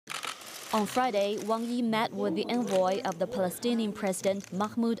On Friday, Wang Yi met with the envoy of the Palestinian President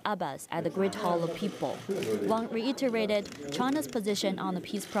Mahmoud Abbas at the Great Hall of People. Wang reiterated China's position on the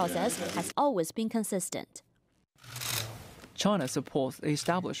peace process has always been consistent. China supports the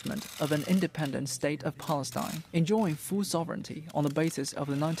establishment of an independent state of Palestine, enjoying full sovereignty on the basis of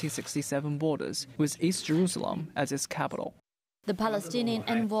the 1967 borders, with East Jerusalem as its capital. The Palestinian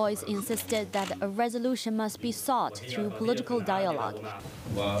envoys insisted that a resolution must be sought through political dialogue.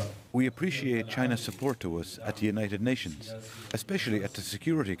 We appreciate China's support to us at the United Nations, especially at the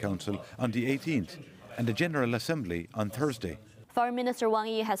Security Council on the 18th and the General Assembly on Thursday. Foreign Minister Wang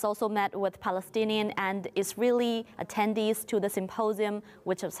Yi has also met with Palestinian and Israeli attendees to the symposium,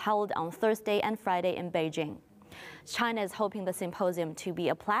 which was held on Thursday and Friday in Beijing. China is hoping the symposium to be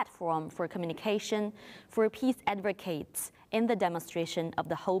a platform for communication for peace advocates in the demonstration of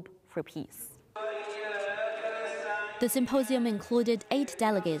the hope for peace. The symposium included 8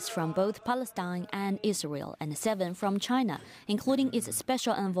 delegates from both Palestine and Israel and 7 from China, including its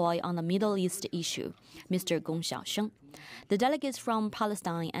special envoy on the Middle East issue, Mr. Guoxiu. The delegates from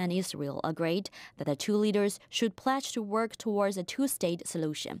Palestine and Israel agreed that the two leaders should pledge to work towards a two-state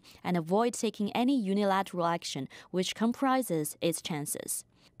solution and avoid taking any unilateral action which compromises its chances.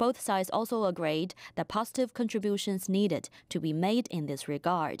 Both sides also agreed that positive contributions needed to be made in this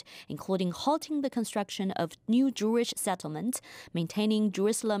regard, including halting the construction of new Jewish settlements, maintaining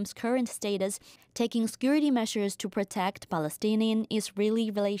Jerusalem's current status, taking security measures to protect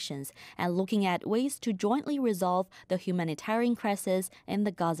Palestinian-Israeli relations, and looking at ways to jointly resolve the humanitarian crisis in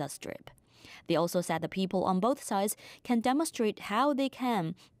the Gaza Strip. They also said the people on both sides can demonstrate how they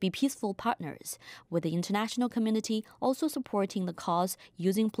can be peaceful partners, with the international community also supporting the cause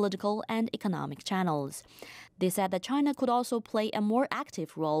using political and economic channels. They said that China could also play a more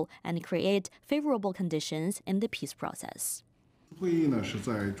active role and create favorable conditions in the peace process.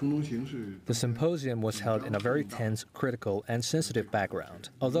 The symposium was held in a very tense, critical, and sensitive background.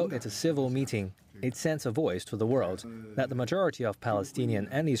 Although it's a civil meeting, it sends a voice to the world that the majority of Palestinian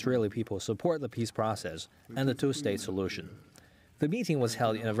and Israeli people support the peace process and the two-state solution. The meeting was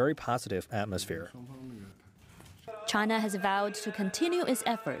held in a very positive atmosphere. China has vowed to continue its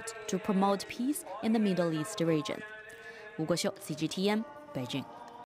efforts to promote peace in the Middle East region. Guoxiu, CGTN, Beijing.